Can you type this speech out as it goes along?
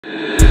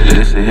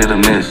This a hit or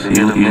miss. You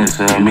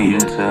tell me.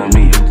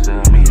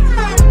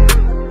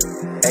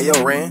 Hey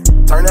yo, Ren,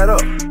 turn that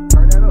up.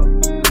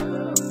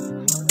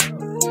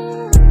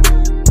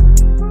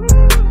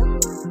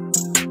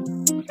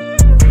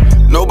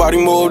 Nobody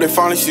move, they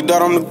finally see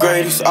that I'm the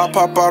greatest. I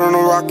pop out on the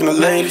rock and the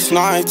latest.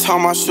 Now I ain't tie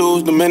my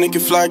shoes, Dominican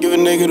flag, give a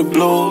nigga the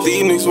blues.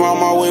 These niggas round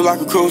my way like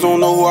a cruise,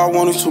 don't know who I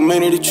want, it's too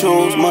many to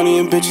choose. Money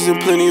and bitches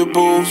and plenty of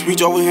booze.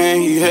 Reach over here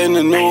and he heading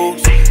the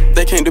news.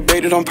 They can't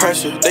debate it, I'm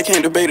pressure. They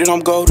can't debate it, I'm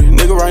golden.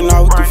 Nigga right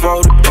now with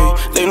devoted,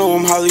 ayy. They know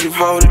I'm highly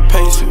devoted,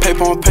 pacing.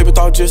 Paper on paper,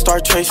 thought just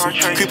start chasing.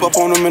 Creep up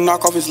on him and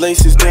knock off his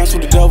laces. Dance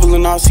with the devil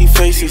and I see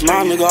faces.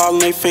 My nigga all in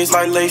they face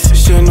like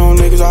laces. Shitting on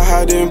niggas, I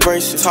had to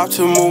embrace it. Top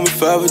to the moon,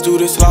 forever do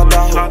this till I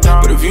die.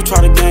 But if you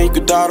try to gang, you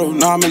could die though.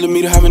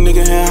 9mm, have a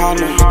nigga hand high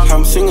now. Have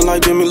him singing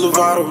like Demi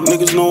Lovato.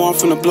 Niggas know I'm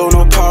finna blow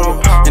no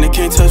pyro. And they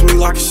can't touch me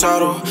like a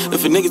shadow.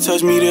 If a nigga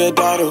touch me, they'll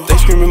die though. They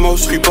scream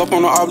emotion. Creep up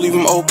on the op, leave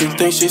him open.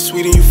 Think shit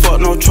sweet and you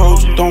fuck no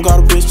Trojan. Don't got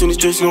a bitch, then it's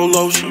just no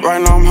lotion. Right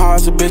now I'm high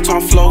as a bitch,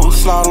 I'm floating.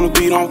 Slide on the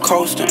beat, I'm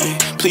coasting.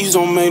 Please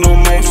don't make no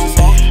motions.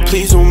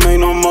 Please don't make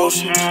no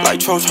motion. Like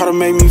Trojan try to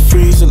make me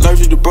freeze.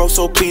 Allergic to bro,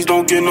 so please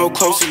don't get no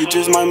closer. You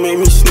just might make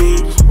me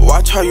sneeze.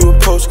 Watch how you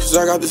approach, cause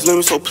I got this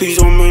limit, so please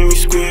don't make me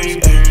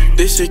squeeze.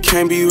 This shit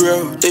can't be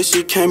real, this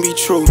shit can't be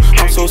true.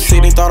 I'm so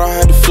sick, they thought I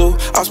had the flu.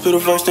 I spit a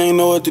verse, they ain't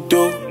know what to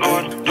do.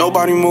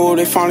 Nobody move,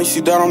 they finally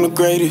see that I'm the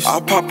greatest. I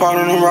pop out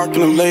and I'm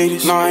rockin' the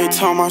latest. Now I ain't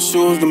tie my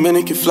shoes,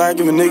 Dominican flag,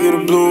 give a nigga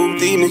the blue.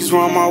 These niggas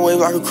run my way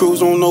like a cruise,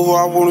 don't know who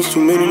I want, it's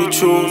too many to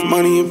choose.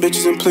 Money and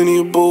bitches and plenty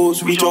of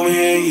booze. Reach over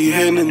here, he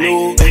hitting the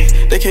news.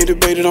 They can't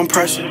debate it, I'm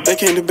pressure. They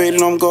can't debate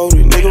it, I'm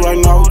golden. Nigga right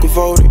now who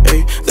devoted,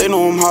 they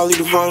know I'm highly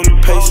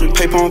devoted. Pacing,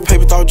 paper on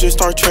paper, thought just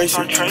start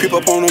tracing. Creep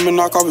up on him and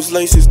knock off his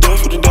laces.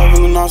 Dance with the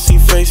devil and I see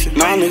faces.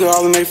 Now nigga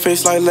all in they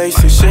face like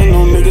laces. Shitting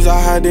on niggas, I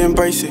had to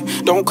embrace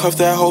it. Don't cuff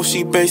that hoe,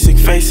 she basic.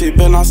 Face it,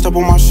 better not step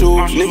on my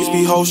shoes. Niggas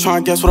be hoes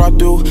tryna guess what I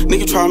do.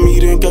 Nigga try me,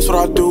 then guess what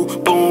I do.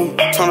 Boom,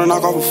 tryna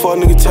knock off a fuck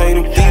nigga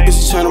Tatum. These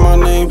bitches chanting my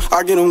name,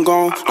 I get them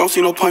gone. Don't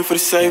see no point for the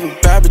saving.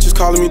 Bad bitches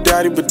calling me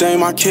daddy, but they ain't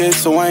my kids,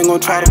 so I ain't gon'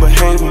 try to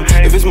behave them.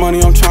 If it's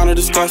money, I'm tryna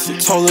discuss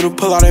it. Told her to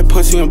pull out that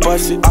pussy and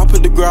bust it. I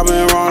put the grabber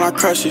in raw and I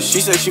crush it. She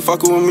said she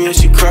fucking with me and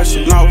she crush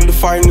it. Not with the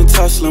fight and the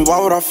tussling. Why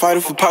would I fight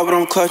if a pop but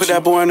I'm clutching? Put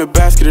that boy in the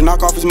basket and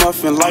knock off his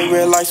muffin. Light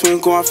red lights, we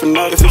ain't going for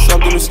nothing. If it's up,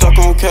 then it's stuck,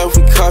 I don't care if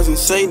we cousins.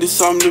 Say this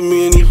something to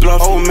me and he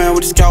bluff. Old man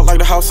with a scout like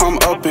the house I'm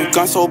up in.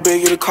 Gun so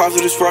big it'll cause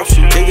a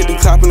disruption. They get the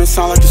clapping, it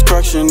sound like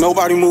destruction.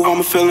 Nobody move,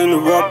 I'ma feel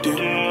interrupted.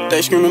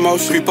 They scream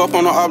emotion. Creep up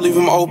on the op, leave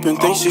him open.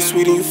 Think shit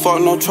sweet and you fuck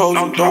no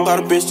Trojan. Don't got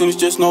a bitch, then it's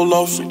just no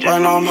lotion.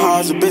 Right now I'm high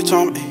as a bitch,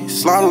 I'm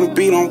slide on the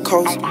beat, I'm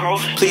coasting.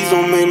 Please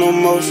don't make no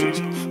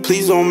motions.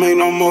 Please don't make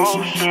no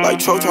motion. Like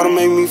Tro try to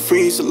make me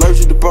freeze.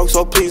 Allergic to broke,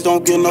 so please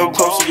don't get no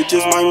closer. You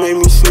just might make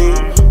me sneeze.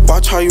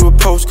 Watch how you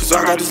approach, cause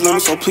I got this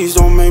limit, so please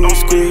don't make me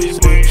squeeze.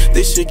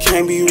 This shit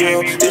can't be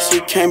real, this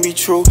shit can't be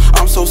true.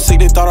 I'm so sick,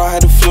 they thought I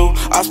had the flu.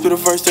 I spit a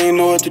verse, they ain't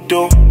know what to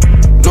do.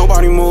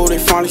 Nobody move, they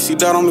finally see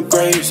that I'm the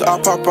greatest. I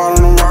pop out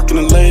and I'm rockin'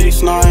 the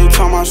latest. Now I ain't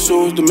tie my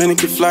shoes,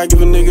 Dominican flag,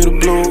 give a nigga the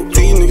blue.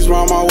 These niggas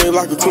round my way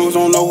like a cruise,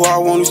 don't know who I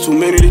want, it's too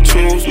many to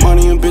choose.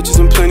 Money and bitches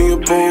and plenty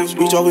of booze.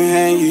 Reach over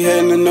here and you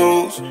heading the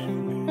news.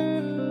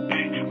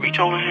 Reach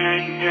over here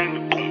and you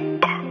heading the boom.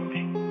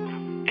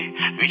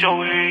 Reach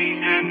over here and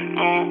you heading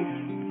the news.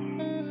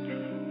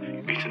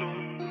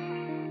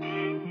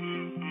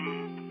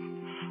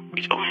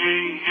 Reach over here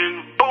and you heading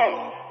the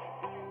boom.